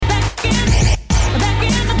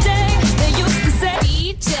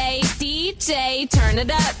it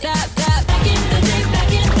up, up, up. Back in the day,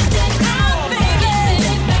 back in the day. Oh,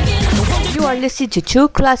 baby. You are listening to True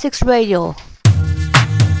Classics Radio.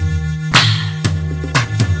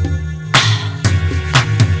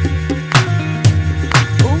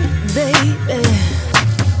 Baby,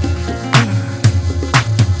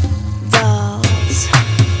 dolls.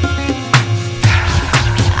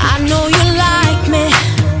 I know you like me.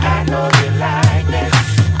 I know you like me.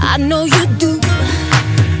 I know you do.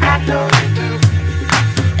 I know you do.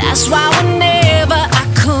 That's why whenever I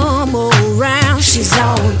come around, she's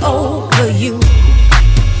all over you.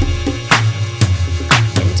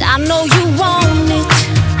 And I know you want it.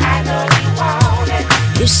 I know you want it.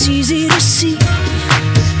 It's easy to see.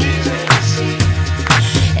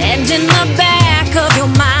 And in the back of your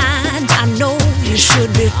mind, I know you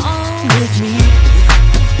should be home with me.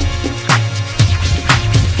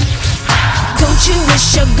 Don't you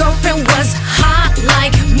wish your girlfriend was hot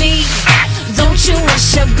like me? Don't you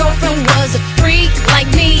wish your girlfriend was a freak like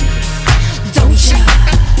me? Don't you?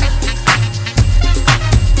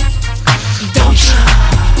 Don't you?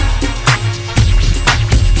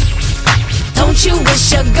 Don't you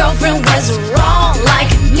wish your girlfriend was wrong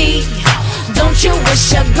like me? Don't you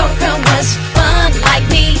wish your girlfriend was fun like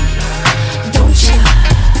me? Don't you?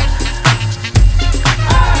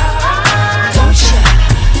 Don't you?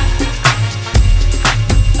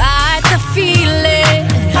 Fight the feeling.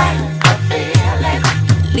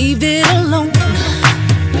 Leave it alone.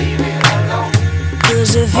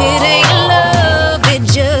 Cause if it ain't love, it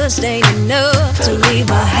just ain't enough to leave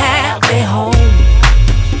a happy home.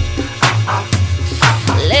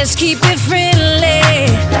 Let's keep it friendly.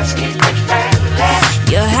 Let's keep it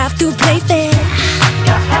friendly. You have to play fair.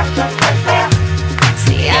 You have to play fair.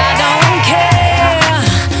 See, I don't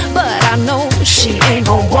care, but I know she ain't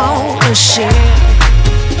gon' wanna share.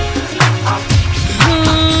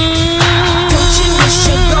 Don't you wish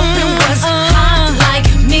your girlfriend was hot like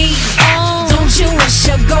me? Don't you wish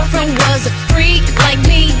your girlfriend was a freak like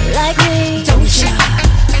me? Like me? Don't you?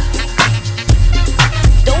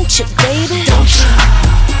 Don't you, baby? Don't you?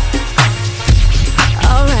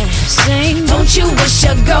 Alright, sing. Don't you wish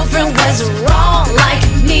your girlfriend was wrong like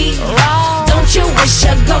me? Wrong. Don't you wish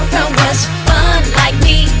your girlfriend was fun like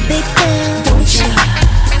me? Big fan. Don't you?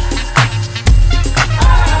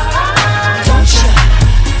 Don't you?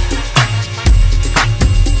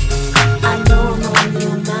 I know I'm on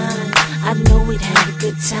your mind. I know we'd have a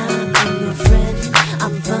good time. I'm your friend.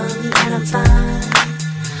 I'm fun and I'm fine.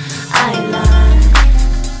 I ain't lying.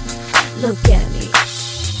 Look at me.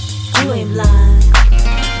 You ain't lying.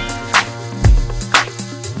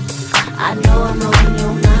 I know I'm on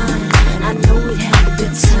your mind. I know we'd have a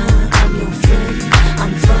good time. I'm your friend.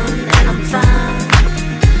 I'm fun and I'm fine.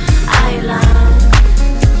 I ain't lying.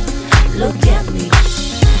 Look at me.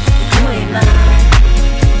 You ain't lying.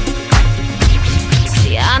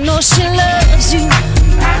 See, I know she loves you.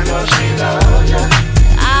 I know she loves you.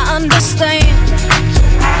 I understand.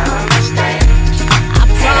 I understand. I'd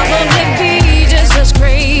probably be just as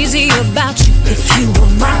crazy about you if you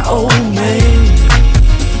were my old man.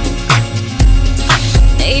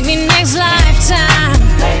 Maybe next lifetime.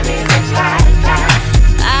 Maybe next lifetime.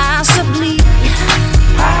 Possibly.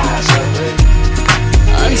 Possibly.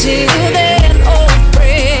 Until then, old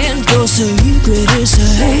friend, your secret is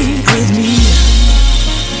safe with me.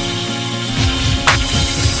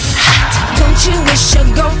 Don't you wish your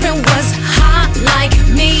girlfriend was hot like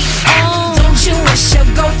me? Don't you wish your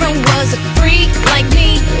girlfriend was a freak like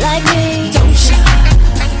me? Like me? Don't you?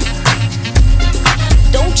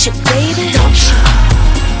 Don't you, baby? Don't you?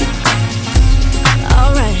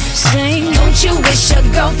 Alright, sing. Don't you wish your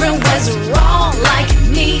girlfriend was wrong like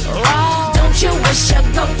me? Wrong. Don't you wish your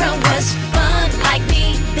girlfriend was fun like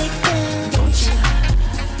me? Big fan. Don't you?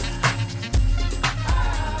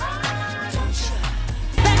 Don't you?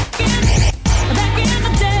 Back in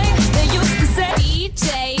the day, they used to say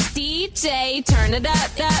DJ, turn it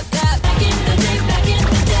up, up, up. Back in the day, back in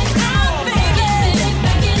the day. Oh,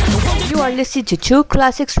 baby. You are listening to True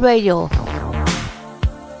Classics Radio.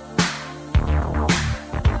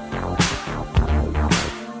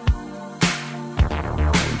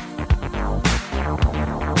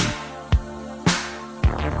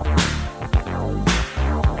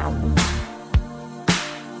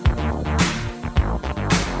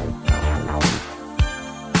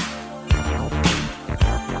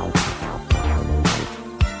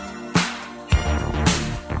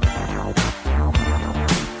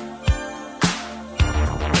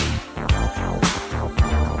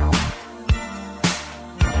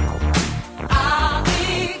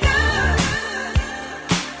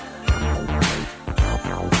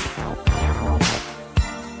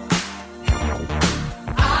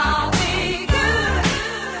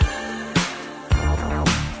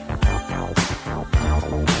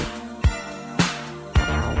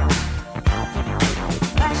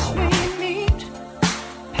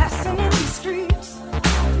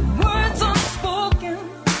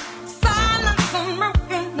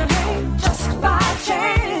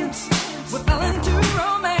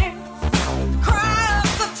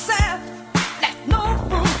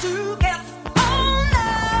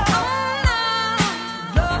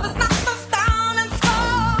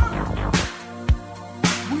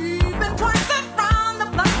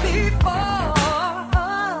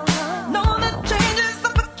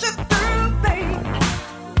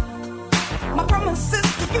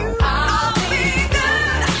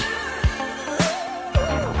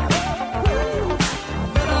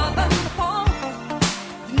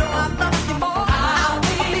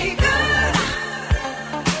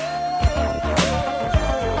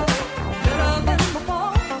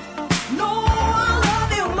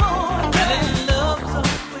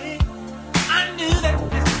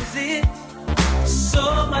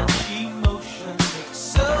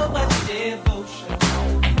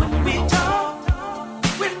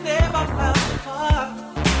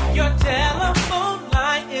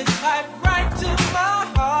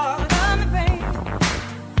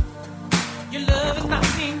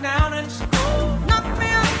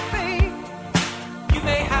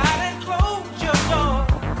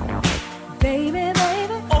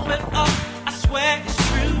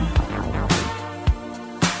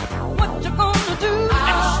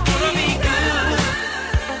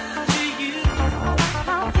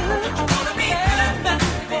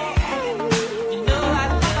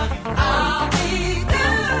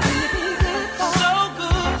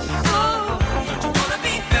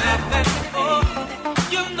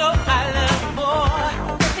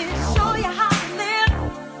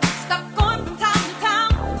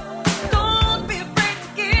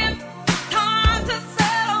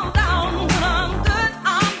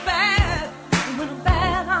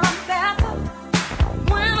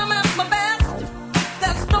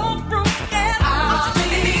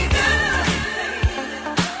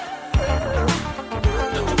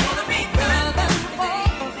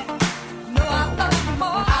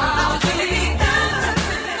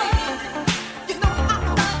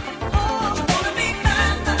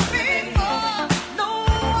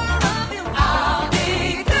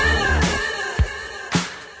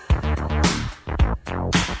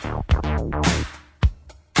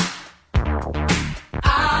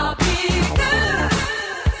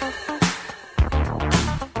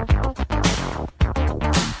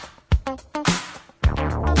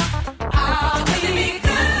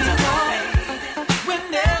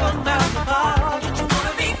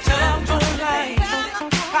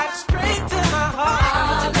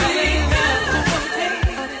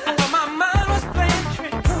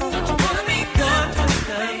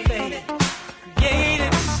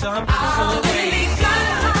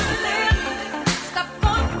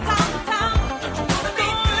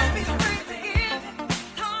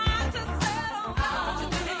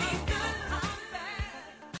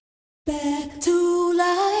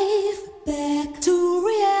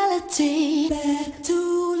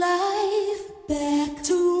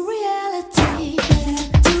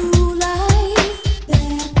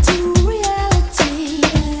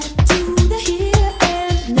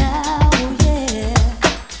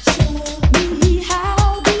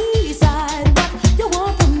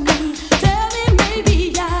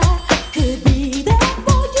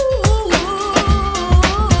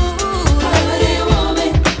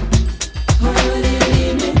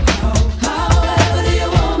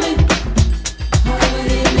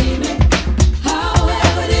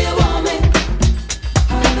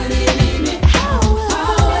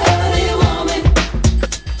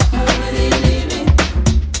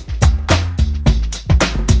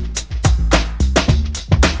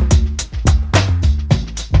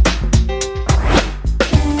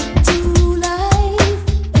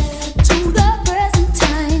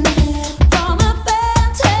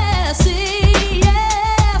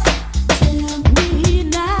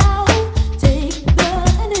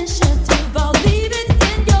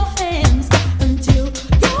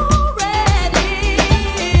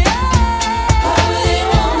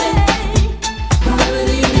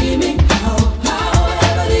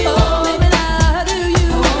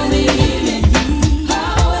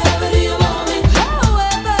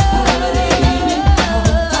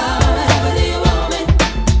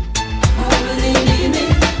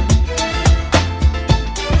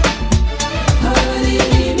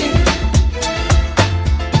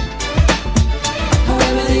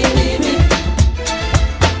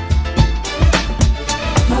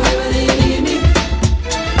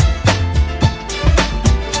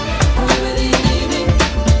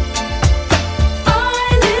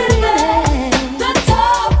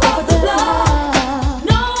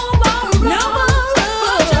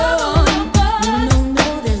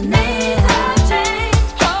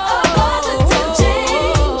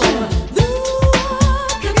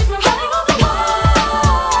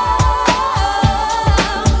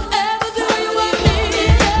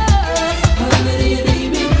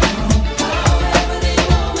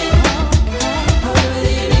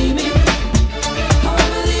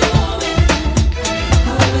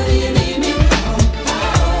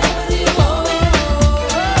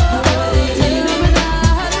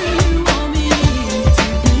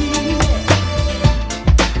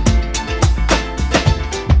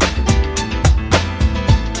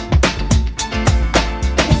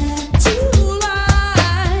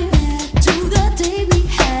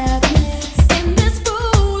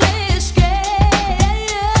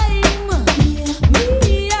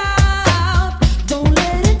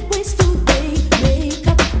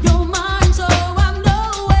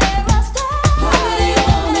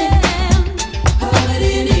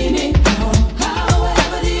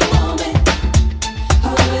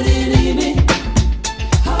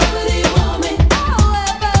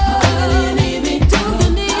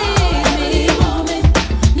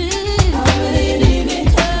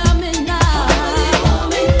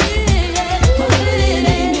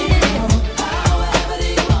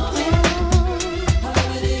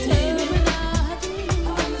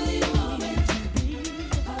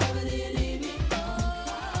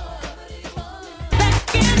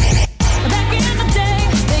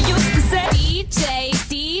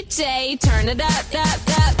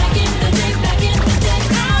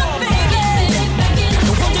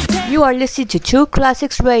 You are listening to True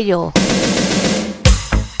Classics Radio.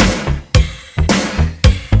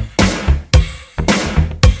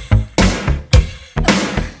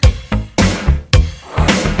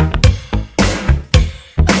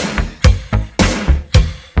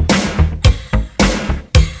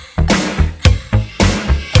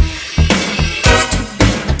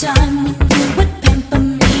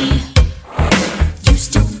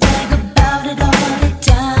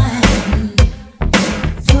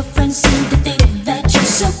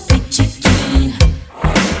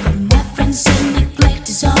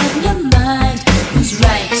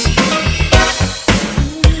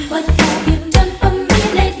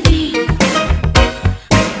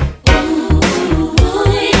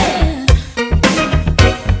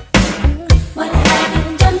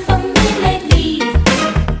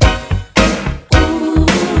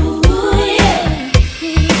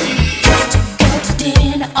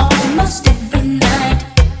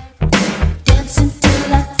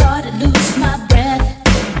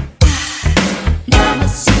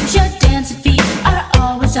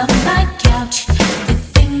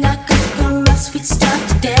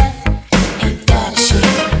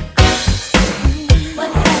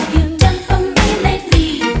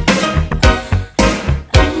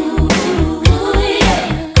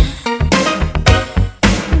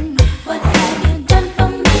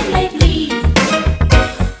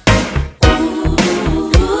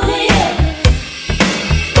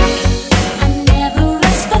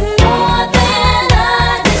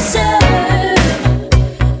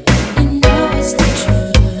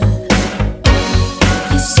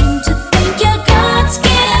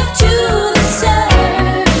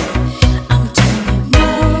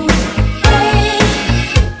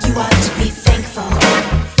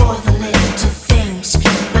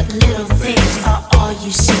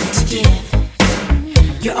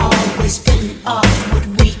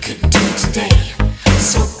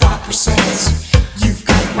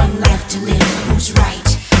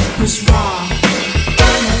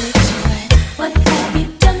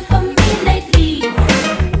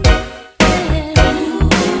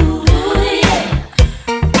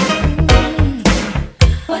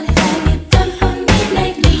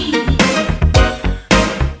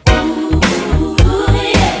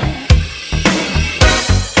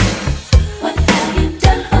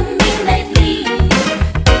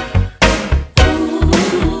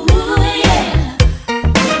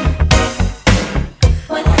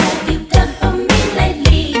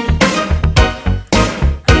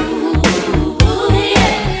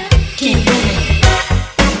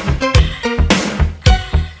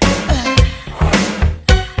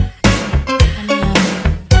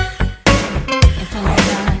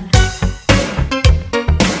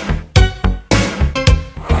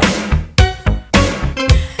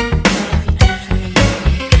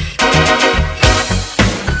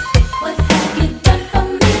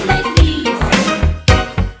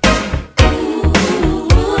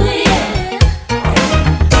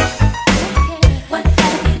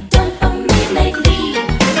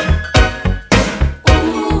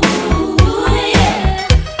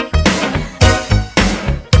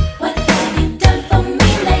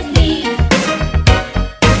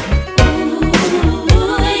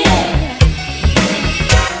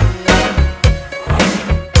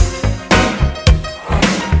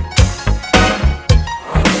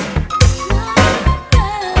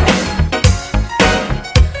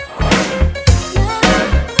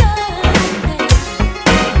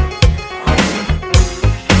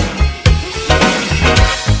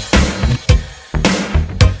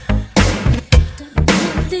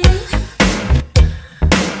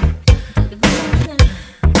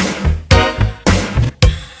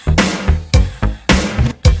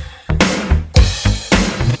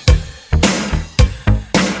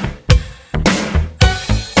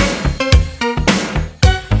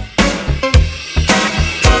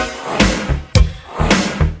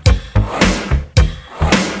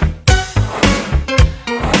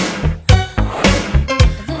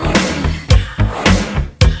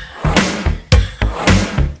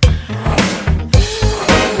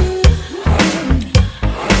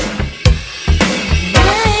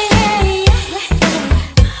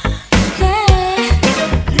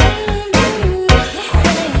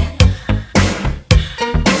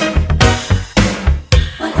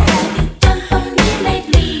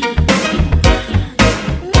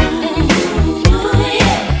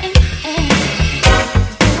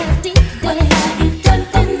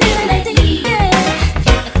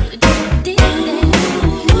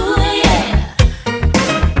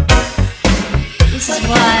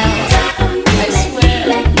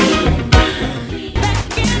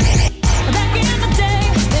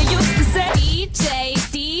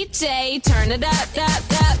 You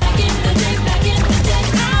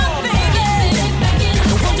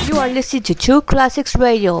are listening to True Classics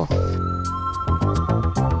Radio.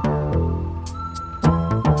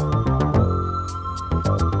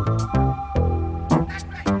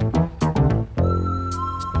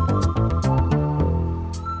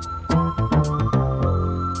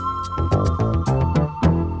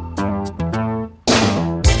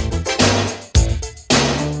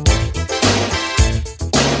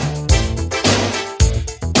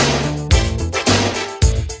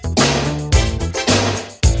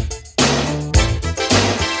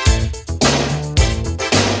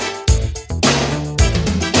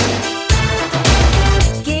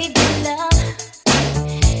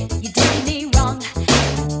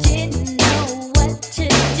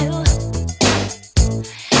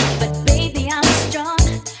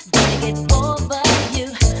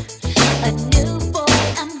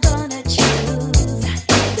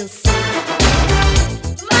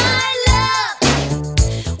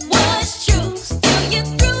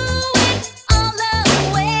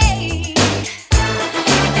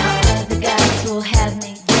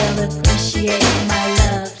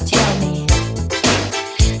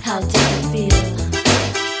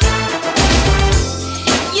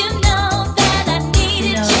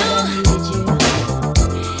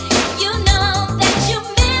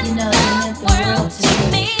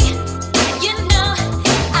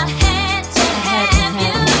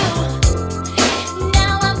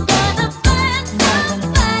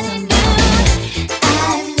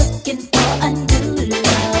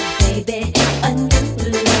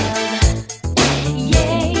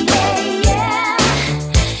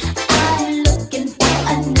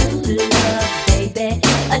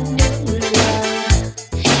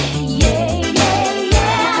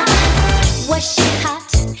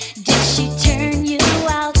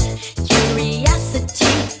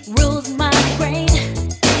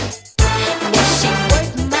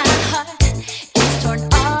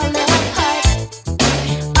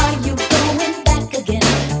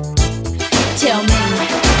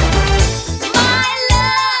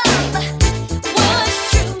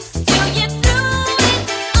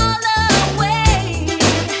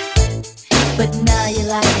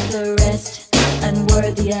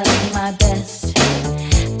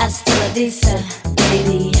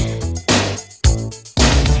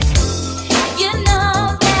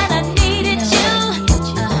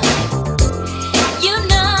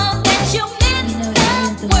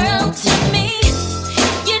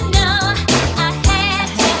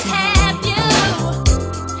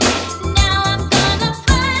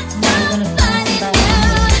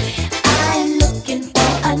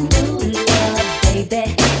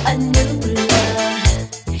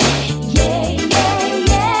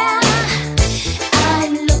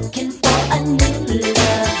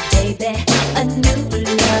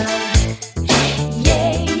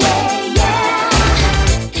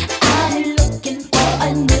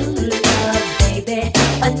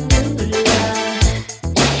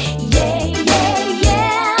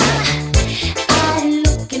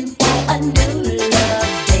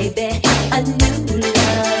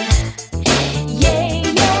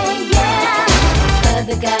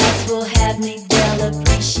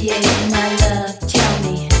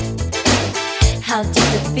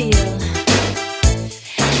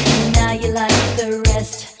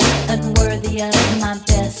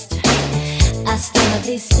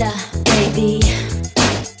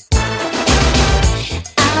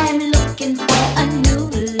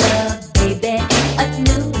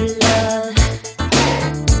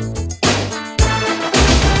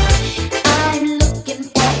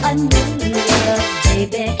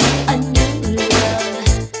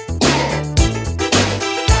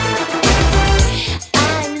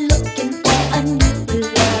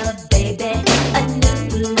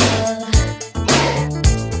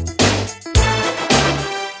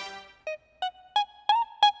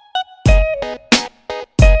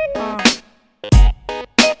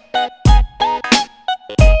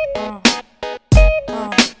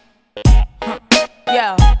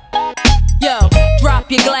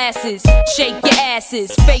 Shake your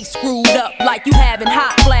asses, face screwed up like you having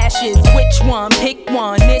hot flashes. Which one? Pick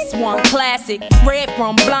one. This one classic. Red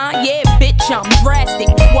from blind, yeah, bitch, I'm drastic.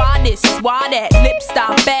 Why this? Why that? Lip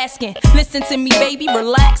stop asking. Listen to me, baby,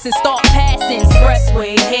 relax and start passing.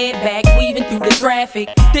 Expressway, head back, weaving through the traffic.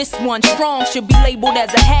 This one strong should be labeled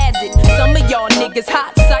as a hazard. Some of y'all niggas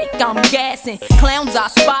hot psych, I'm gassing. Clowns, I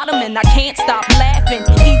spot them and I can't stop laughing.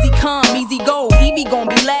 Easy come, easy go, Evie gon'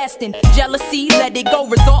 be lasting. Jealousy, let it go,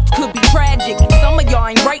 results could be tragic. Some of y'all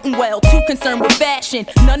ain't writing well, too concerned with fashion.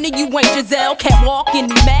 None of you ain't Giselle, can't walk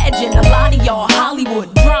and imagine. A lot of y'all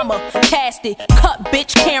Hollywood drama, cast blasted. Cut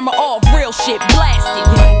bitch camera off, real shit blasted.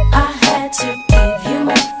 I had to give you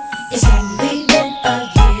more. It's only been a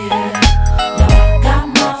year. Now I got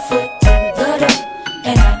my foot through the door,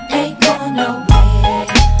 and I ain't going nowhere.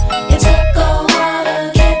 It took a while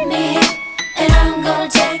to get me, and I'm gonna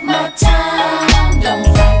take my time. Don't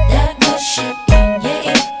fight that good shit in your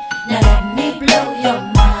ear. Now let me blow your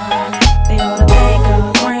mind. They ought to thank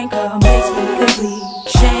her, crank her, makes me complete.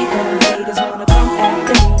 Shank her, haters wanna come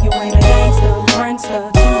after me. You ain't a gangster,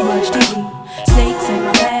 prankster, too much TV. Snakes in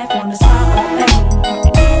my path, wanna smile up at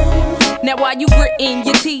me. Now while you gritting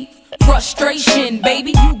your teeth, frustration,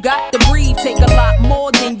 baby, you got to breathe. Take a lot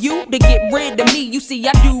more than you to get rid of me. You see,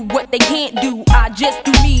 I do what they can't do, I just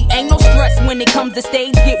do me. Ain't no stress when it comes to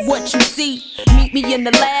stage, get what you see. Meet me in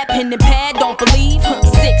the lab, pen and pad, don't believe.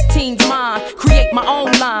 16's mine, create my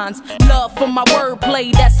own lines. Love for my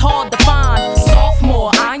wordplay, that's hard to find.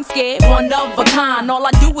 Sophomore, I ain't scared, one of a kind. All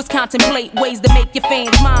I do is contemplate ways to make your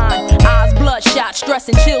fans mine. Eyes bloodshot, stress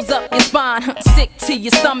and chills up your spine. Sick to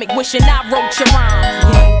your stomach, wishing I wrote your rhymes.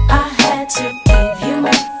 I had to give you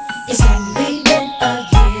more. It's only been a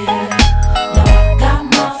year. Now I got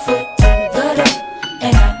my foot through the door,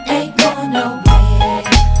 and I ain't going nowhere.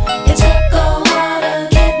 It took a while to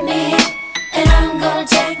get me, and I'm gonna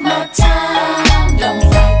take my time. Don't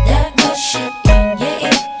fight that good shit in your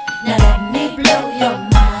ear. Now let me blow your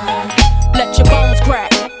mind. Let your bones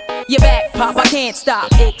crack, your back pop, I can't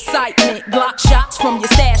stop. Excitement, Glock shots from your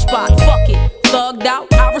stash spot. Fuck it, thugged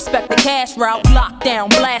out, I respect the cash route. Lockdown,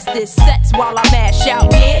 blast this sets while I mash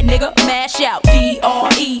out. Yeah, nigga, mash out.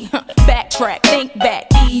 D-R-E, backtrack, think back.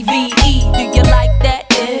 E-V-E, do you like that?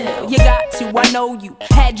 Yeah, you got to, I know you.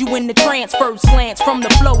 Had you in the trance, first glance from the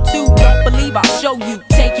flow too. Don't believe I'll show you,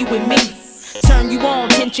 take you with me. Turn you on,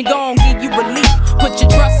 tension gone, give you relief. Put your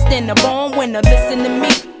trust in a born winner, listen to me.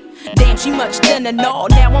 Damn, she much thinner, no,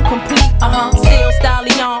 now I'm complete, still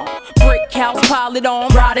stallion, brick house, pile it on,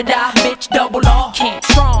 ride or die, bitch, double R, can't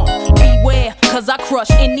strong, beware, cause I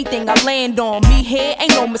crush anything I land on, me here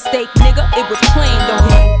ain't no mistake, nigga, it was planned on.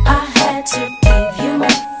 I had to give you more,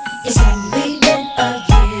 it's only been a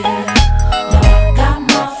year. Now I got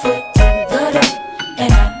my foot through the door,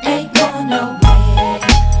 and I ain't going nowhere.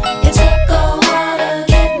 It took a while to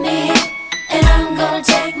get me, and I'm gonna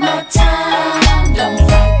take my time. Don't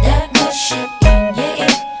fight that good shit in your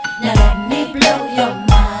ear. Now let me blow your mind.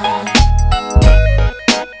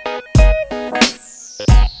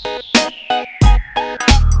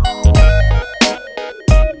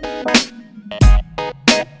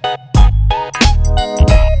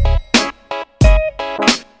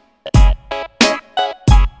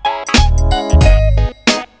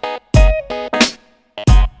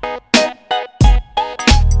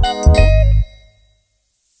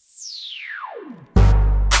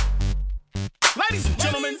 Ladies and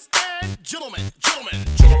gentlemen,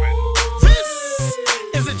 this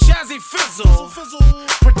is a Jazzy Fizzle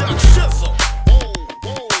production.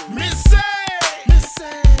 Missy,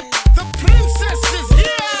 the princess is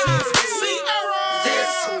here. Sierra.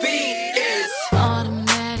 This beat is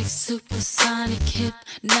Automatic, supersonic,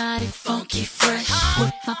 hypnotic, funky, fresh.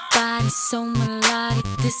 With my body so melodic,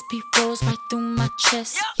 this beat rolls right through my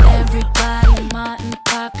chest. Everybody, Martin,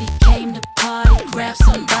 Poppy came to party. Grab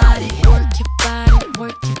somebody, work your body,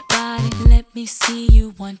 work your body. Let me see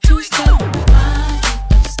you 1, 2, step. Rock it,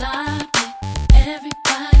 don't stop it.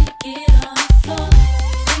 Everybody get on the floor.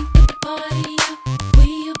 Crank the party up,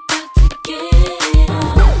 we about to get it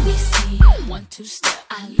on. Let me see you 1, 2, step.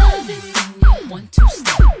 I love it when you 1, 2,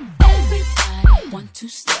 step. Everybody 1, 2,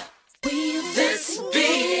 step. We about this to beat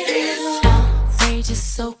get it is on. Outrageous,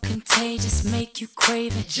 so contagious, make you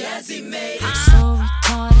crave it. Jazzy made it. So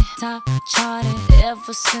retarded, top charted.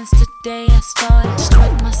 Ever since the day I started,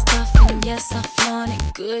 strut my stuff and yes I flaunt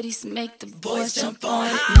it. Goodies make the boys jump on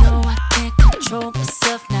it. No, I can't control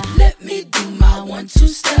myself now. Let me do my 1, 2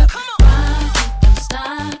 step. Rock it, don't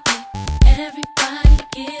stop it. Everybody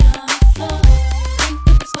get on the floor. Crank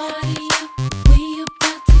the party up, we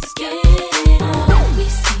about to get it on. Let me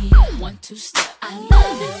see you 1, 2 step. I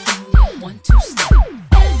love it when you 1, 2 step.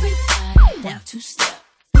 Everybody 1, 2 step.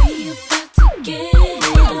 We about to get it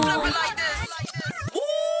on.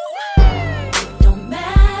 Don't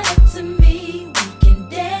matter to me, we can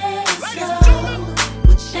dance slow.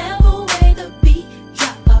 Whichever way the beat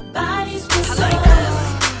drop, our bodies will slow.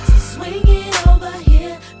 So swing it over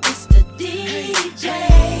here, Mr. DJ.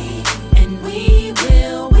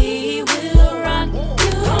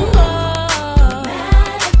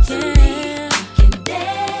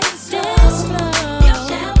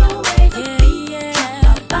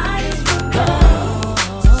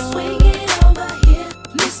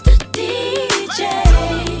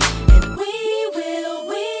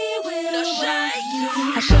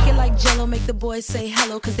 make the boys say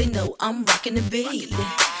hello, cause they know I'm rocking the beat.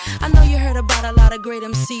 I know you heard about a lot of great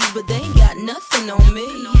MCs, but they ain't got nothing on me.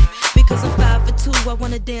 Because I'm 5'2", I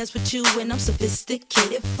wanna dance with you, and I'm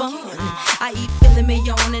sophisticated fun. I eat filet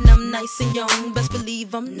mignon, and I'm nice and young. Best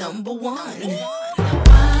believe I'm number one.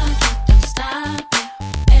 Why don't stop it?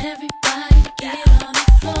 Everybody get on the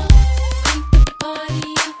floor. Crank the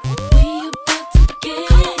party up. We about to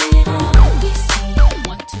get it on. We see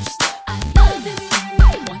 1, 2 step. I love it when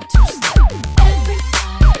you 1, 2 step.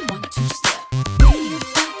 Everybody 1, 2 step. We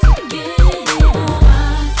about to get it on. Why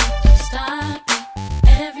don't stop it?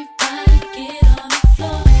 Everybody get on the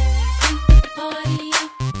floor. Crank the party up.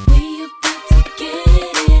 We about to get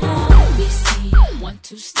it on. We see 1,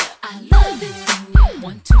 2 step. I love it when you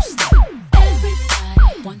 1, 2 step.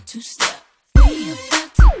 Everybody 1, 2 step. We about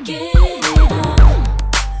to get it on.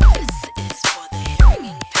 This is for the hearing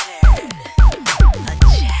impaired. A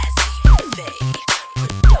Jazzy Faye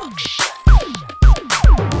production.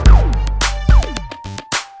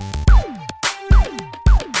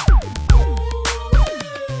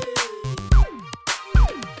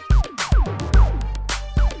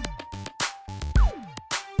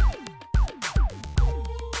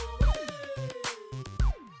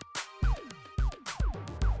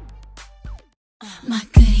 My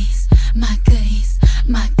goodies, my goodies,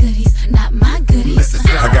 my goodies, not my goodies.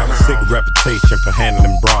 I got a sick reputation for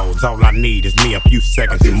handling brawls. All I need is me a few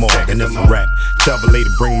seconds and more, and it's a rap. Tell the lady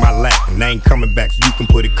bring my lap, and I ain't coming back, so you can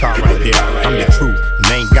put a car right there. I'm the truth, and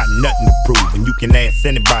they ain't got nothing to prove. And you can ask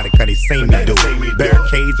anybody, cause they seen me do it.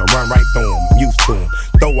 Barricades, I run right through them, I'm used to them.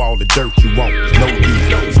 Throw all the dirt you want, it's no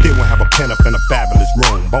use. Still won't have a pen up in a fabulous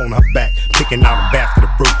room. Bone her back, picking out a basket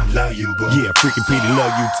of fruit. I love you, boo. Yeah, freaking Petey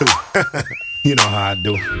love you too. You know how I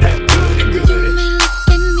do. That goody, goody. You may look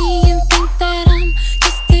at me and think that I'm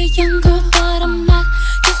just a young girl, but I'm not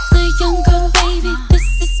just a young girl, baby.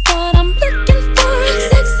 This is what I'm looking for.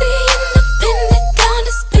 Sexy, independent, down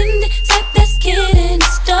to spend it, type that's getting it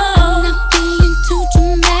started. Not being too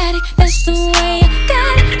dramatic, that's the way I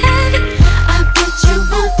gotta have it. I bet you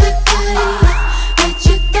want the goodies, but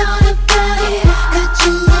you thought about it. Got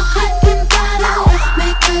you all hot and bothered,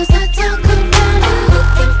 because I talk around it.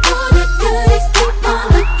 Looking for the goodies, keep on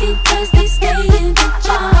looking, cause they stay in the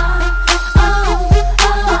jar.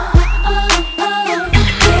 Yeah.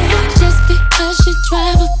 Just because you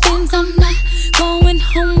drive a Benz, I'm not going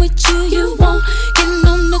home with you. You won't get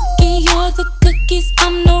no nookie or the cookies.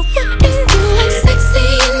 I'm no rookie. I'm sexy,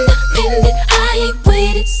 independent, I ain't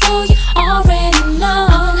with it, so you already know.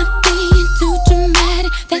 I'm not being too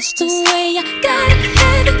dramatic, that's the way I gotta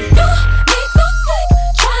have it. You need to slick,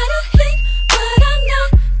 try to hit, but I'm not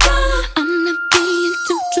done. I'm not being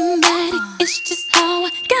too dramatic, it's just how I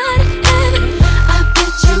gotta have it. I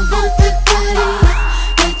bet you want the goodies,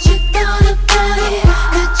 but you thought about it.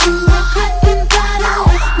 Got you all hot and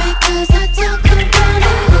bothered, because I talk around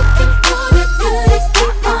it. Looking for the goodies,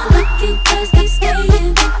 keep on looking, cause they stay in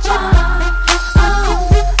the jar.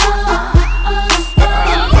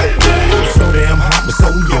 So damn hot, but so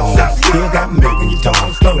young. Still got milk in your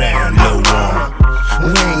tongue. Slow down, no one.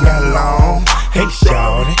 We ain't got long. Hey,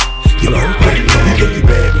 shawty. You know, you think you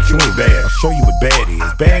bad, but you ain't bad. I'll show you what bad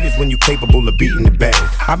is. Bad is when you're capable of beating the baddest.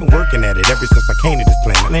 I've been working at it ever since I came to this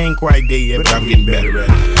planet. I ain't quite there yet, but I'm getting better at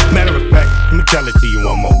it. Matter of fact, let me tell it to you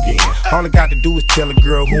one more again. All I got to do is tell a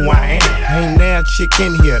girl who I am. Ain't there a chick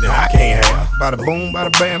in here that I can't have. Bada boom,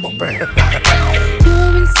 bada bam, bada bam.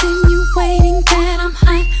 You're insinuating that I'm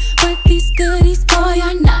hot, but these goodies, boy,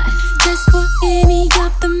 are not. Just for any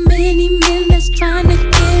of the many men that's trying to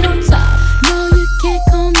get on top. No, you can't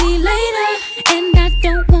call me later, and I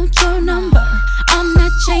don't want your number. I'm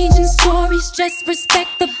not changing stories, just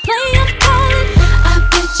respect the play I'm calling. I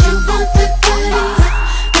bet you want the goodies,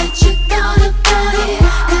 but you thought about it.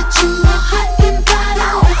 Got you all hot and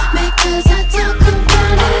bothered, because I talk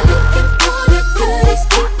around it. Looking for the goodies,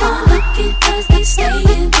 keep on looking, cause they stay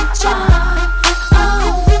in the jar.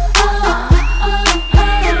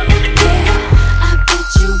 Yeah. I bet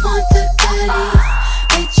you want the goodies,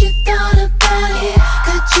 but you thought about it.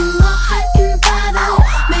 Got you all hot and bothered,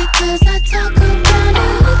 because I talk around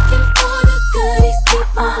it. Looking for the goodies, keep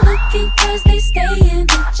on looking, cause they stay in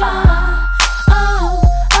the jar.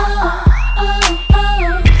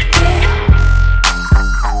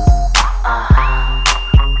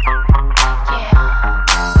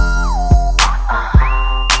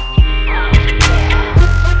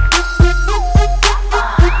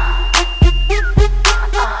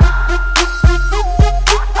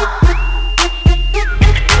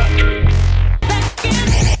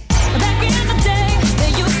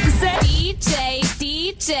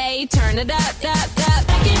 DJ, turn it up, up, up.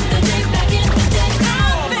 Back in the day,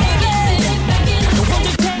 oh, baby.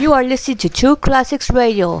 You are listening to True Classics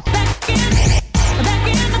Radio. Back in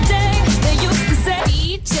the day, they used to say,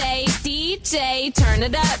 DJ, turn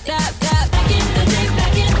it up. Back in the day,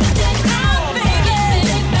 oh,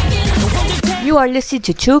 baby. You are listening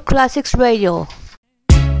to True Classics Radio.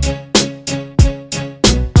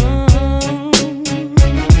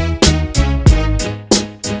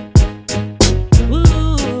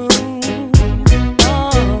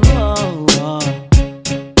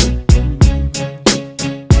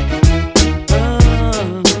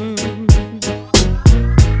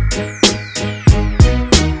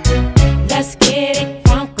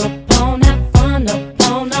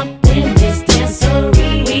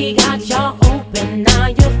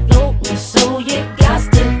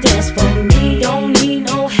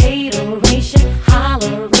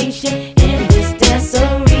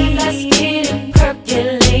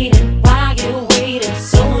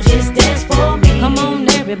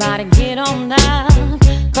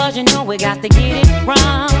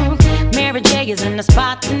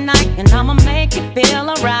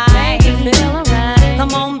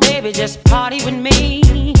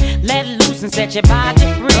 Set your body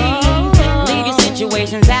free. Leave your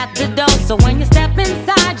situations at the door. So when you step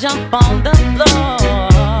inside, jump on the floor.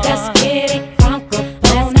 Let's get it crunk up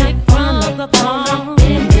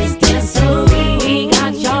in this dancery. We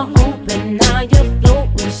got y'all open, now you're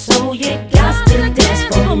floating, so you got to dance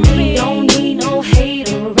for me. Don't need no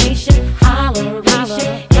hateration, holleration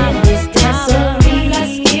in this dancery.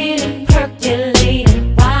 Let's get it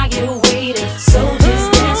percolating while you're waiting. So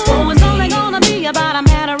just dance for me. It's only gonna be about a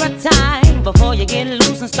matter of time before you get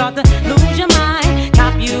loose and start to lose your mind.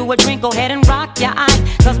 Cop you a drink, go ahead and rock your eyes,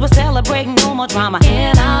 cause we're celebrating no more drama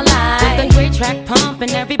in our lives. With a great track pumping,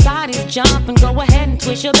 everybody's jumping. Go ahead and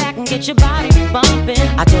twist your back and get your body bumping.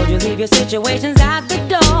 I told you leave your situations at the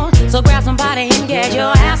door, so grab somebody and get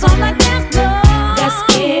your ass on the dance floor. Let's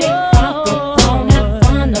get it crunk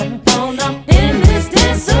up in this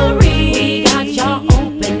dancery. We got y'all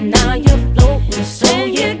open, now you're floating, so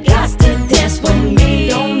you got to dance for me.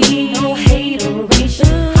 Don't need no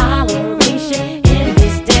hateration, holleration in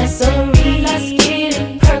this dancery. Let's get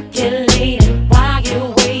it percolating while you're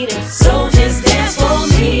waiting. So just dance for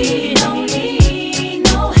me. Don't need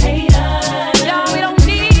no haters. Y'all, we don't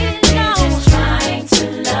need no. We're just trying to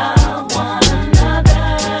love one another.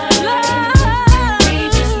 We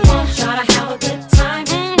just want y'all to have a good time.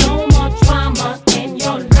 No more drama in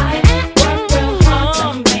your life. Work real hard to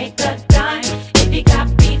make a dime. If you got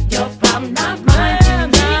beef, your problem, not mine.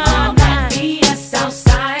 Leave all that BS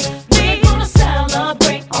outside. We're gonna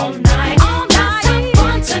celebrate all night. Let's have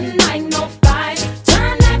fun tonight, no fights.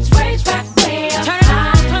 Turn that rage back way up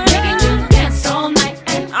high. Making you dance all night,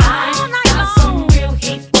 and I got some real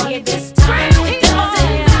heat for you this time. Doesn't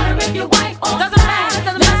matter if you're white or black.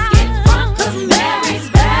 Let's get drunk 'cause Mary's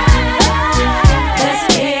back. Let's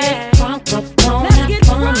get drunk up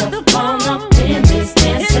in this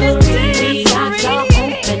dancery. We got y'all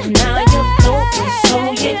open, now you're floating, so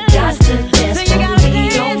you got to dance for me.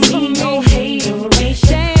 Don't need no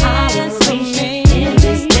hateration, holleration in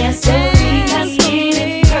this dancery. Let's get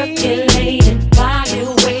it percolating while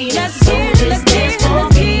you're waiting. So just dance for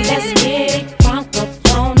me. Let's get it crunk up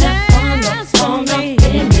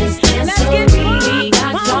in this dancery. We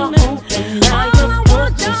got y'all open, now you're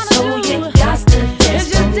floating, so you got to dance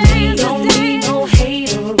for me. Don't need no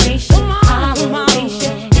hateration,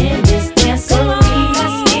 holleration in this dancery.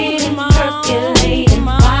 Let's get it percolating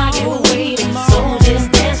while you're waiting. So just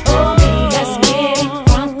dance for me. Let's get it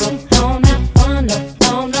crunk up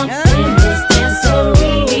in this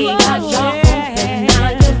dancery. We got y'all open,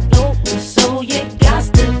 now you're floating, so you got to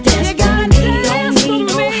dance for me. Don't need no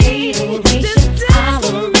hateration,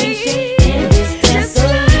 holleration in this dancery.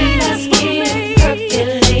 Let's get it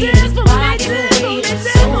percolating while you're waiting. So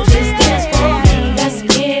just dance for me. Let's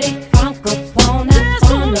get it crunk up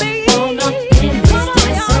in this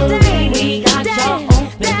dancery. We got y'all open,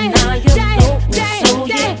 now you're floating, so you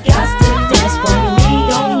got to dance for me.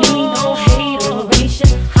 Don't need no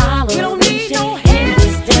hateration, holleration in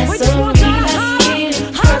this dancery. Let's get it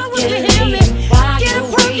percolating while you're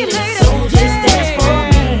waiting. So just dance for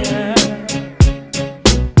me.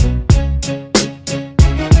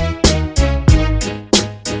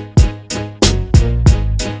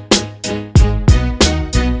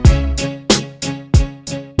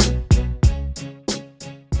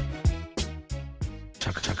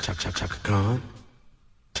 Chaka Chaka Chaka Chaka Chaka Khan,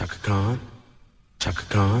 Chaka Khan, Chaka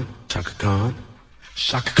Khan, Chaka Khan,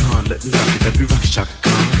 Chaka Khan. Let me rock it, Chaka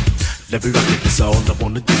Khan. Let me rock it, that's all I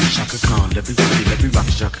wanna do. Chaka Khan, let me rock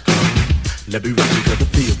it, Chaka Khan. Let me rock it, got a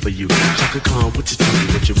feel for you. Chaka Khan, what you tell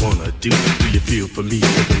me what you wanna do? Do you feel for me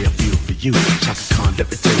the way I feel for you? Chaka Khan, let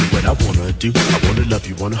me tell you what I wanna do. I wanna love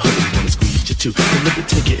you, wanna hug you, wanna squeeze you too. And let me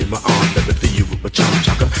take it in my arms, let me feel you with my charm,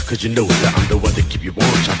 Chaka. Cause you know that I'm the one that keep you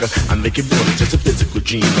warm, Chaka. I make it more than just a physical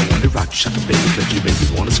dream. I wanna rock you, Chaka, baby, cause you make me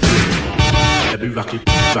wanna scream. Let me rock it,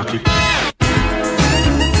 rock it.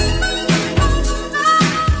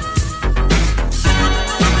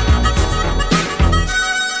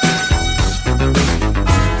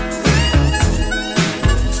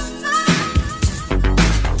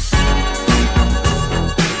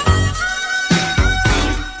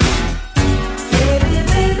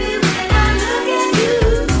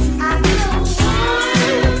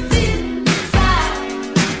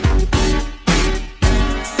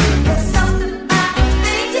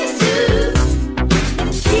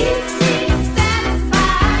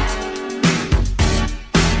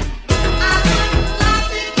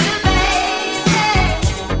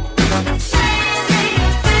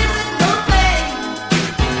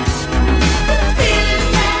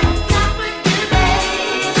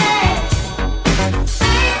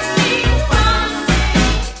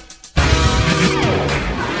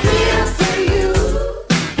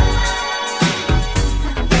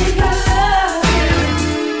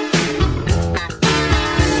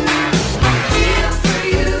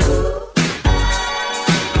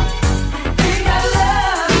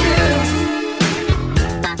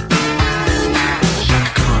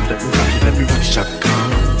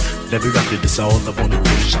 Let me rock it, that's all I wanna do.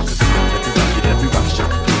 Chaka Khan, let me rock it,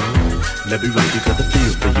 Chaka Khan. Let me rock it, 'cause I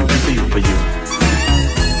feel for you, I feel for you.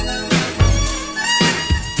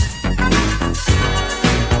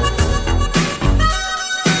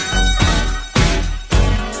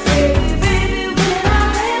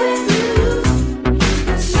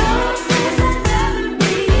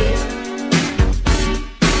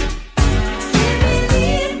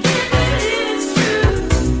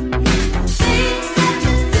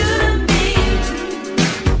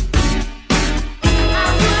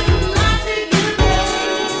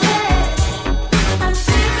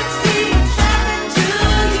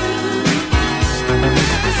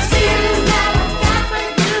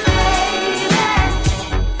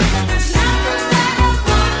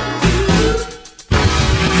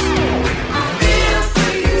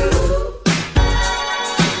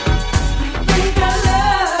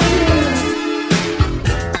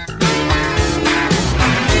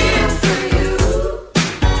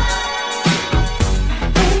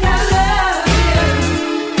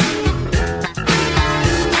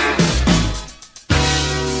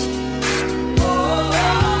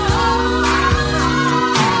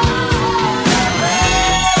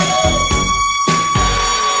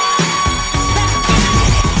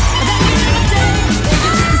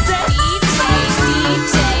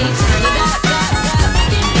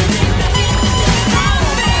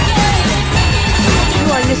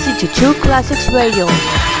 To True Classics Radio.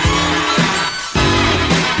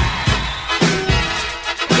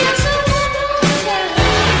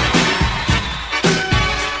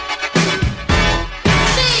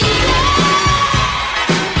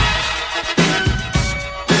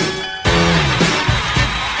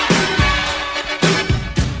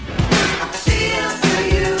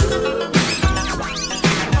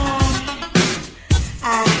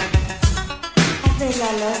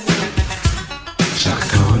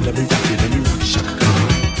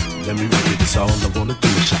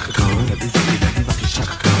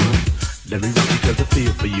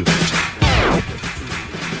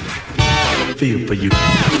 Feel for you.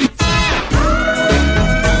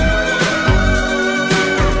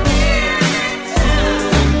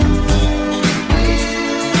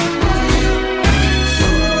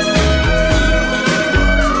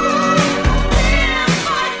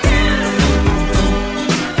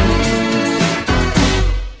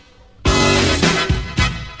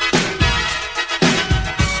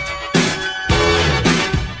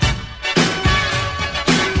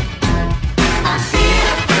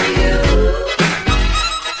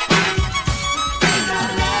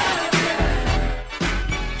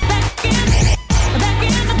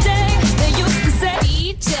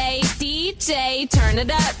 Turn it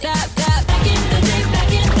up, back in the day,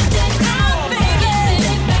 back in the day. Oh, back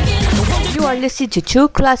in. You are listening to True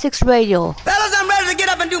Classics Radio. Fellas, I'm ready to get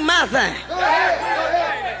up and do my thing.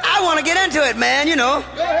 I want to get into it, man, you know.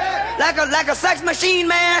 Like a sex machine,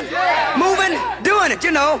 man. Moving, doing it,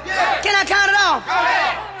 you know. Can I count it off?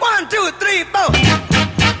 1, 2, 3, 4.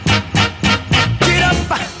 Get up,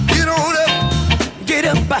 get on up. Get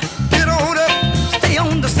up, get on up. Stay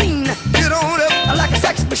on the scene. Get on up like a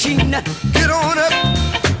sex machine. Get on up.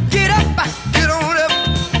 Get up, get on up.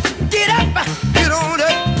 Get up, get on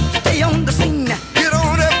up.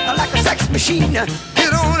 machine.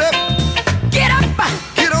 Get on up. Get up.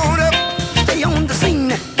 Get on up. Stay on the scene.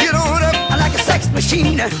 Get on up. I like a sex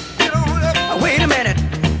machine. Get on up. Wait a minute.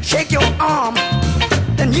 Shake your arm.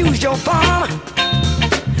 Then use your palm.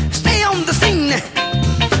 Stay on the scene.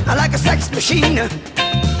 I like a sex machine.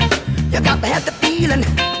 You got to have the feeling.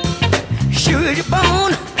 Sure your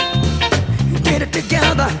bone. Get it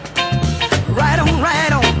together. Right on,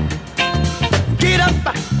 right on. Get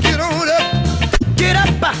up. Get on up. Get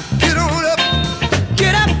up. Get on up.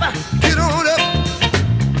 Get up. Get on up.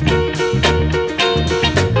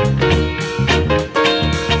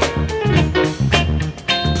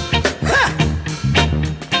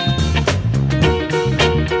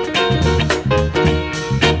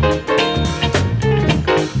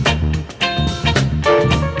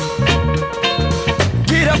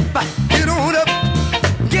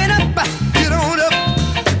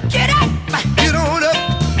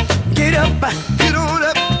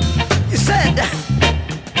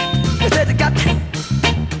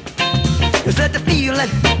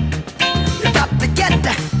 You got to get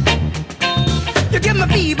you give me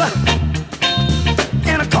fever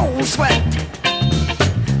and a cold sweat.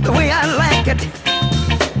 The way I like it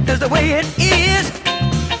is the way it is.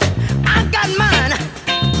 I got mine,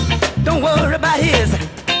 don't worry about his.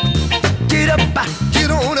 Get up,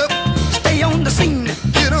 get on up, stay on the scene.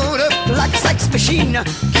 Get on up, like a sex machine.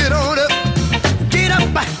 Get on up, get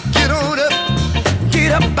up, get on up,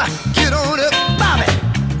 get up, get on up. Bobby,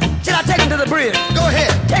 should I take him to the bridge? Go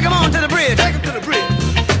ahead. Take him on to the bridge. Take him to the bridge.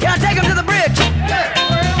 Can I take him to the bridge? Yeah.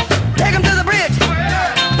 Take him to the bridge.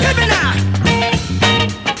 Yeah. Hit me now.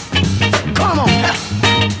 Come on.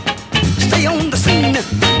 Stay on the scene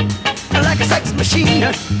like a sex machine.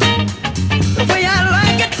 The way I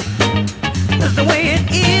like it is the way it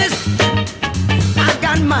is. I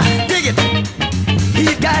got mine. Dig it.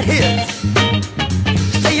 He's got his.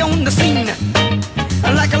 Stay on the scene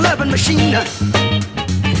like a loving machine.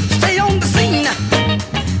 Stay on the scene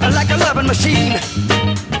like a loving machine.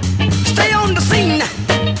 Stay on the scene.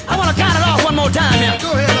 I want to count it off one more time now.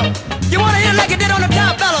 Go ahead. You want to hit it like it did on the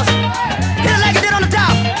top, fellas? Hit it like it did on the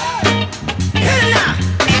top. Hit it now.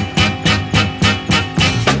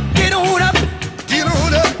 Get on up. Get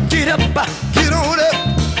on up. Get up. Get on up.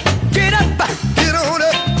 Get up. Get on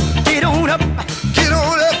up. Get on up. Get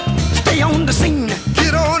on up. Stay on the scene.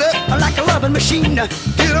 Get on up. Like a loving machine.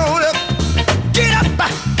 Get on up. Get up.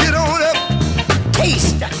 Get on up.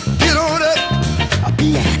 Taste. Get on up. A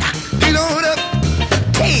piano. Get on up.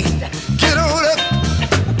 Taste. Get on up.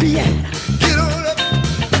 A piano. Get on up.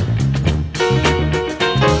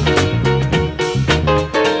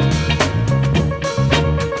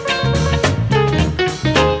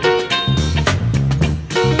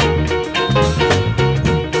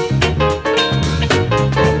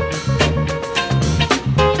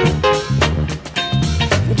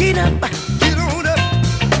 Get up. Get on up.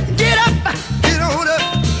 Get up. Get on up.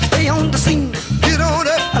 Stay on the scene. Get on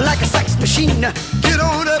up. Like a sex machine. Get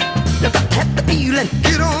on up. You got to have the feeling.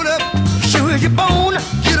 Get on up. Sure as your bone.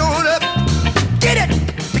 Get on up. Get it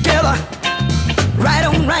together. Right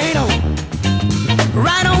on, right on.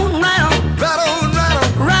 Right on.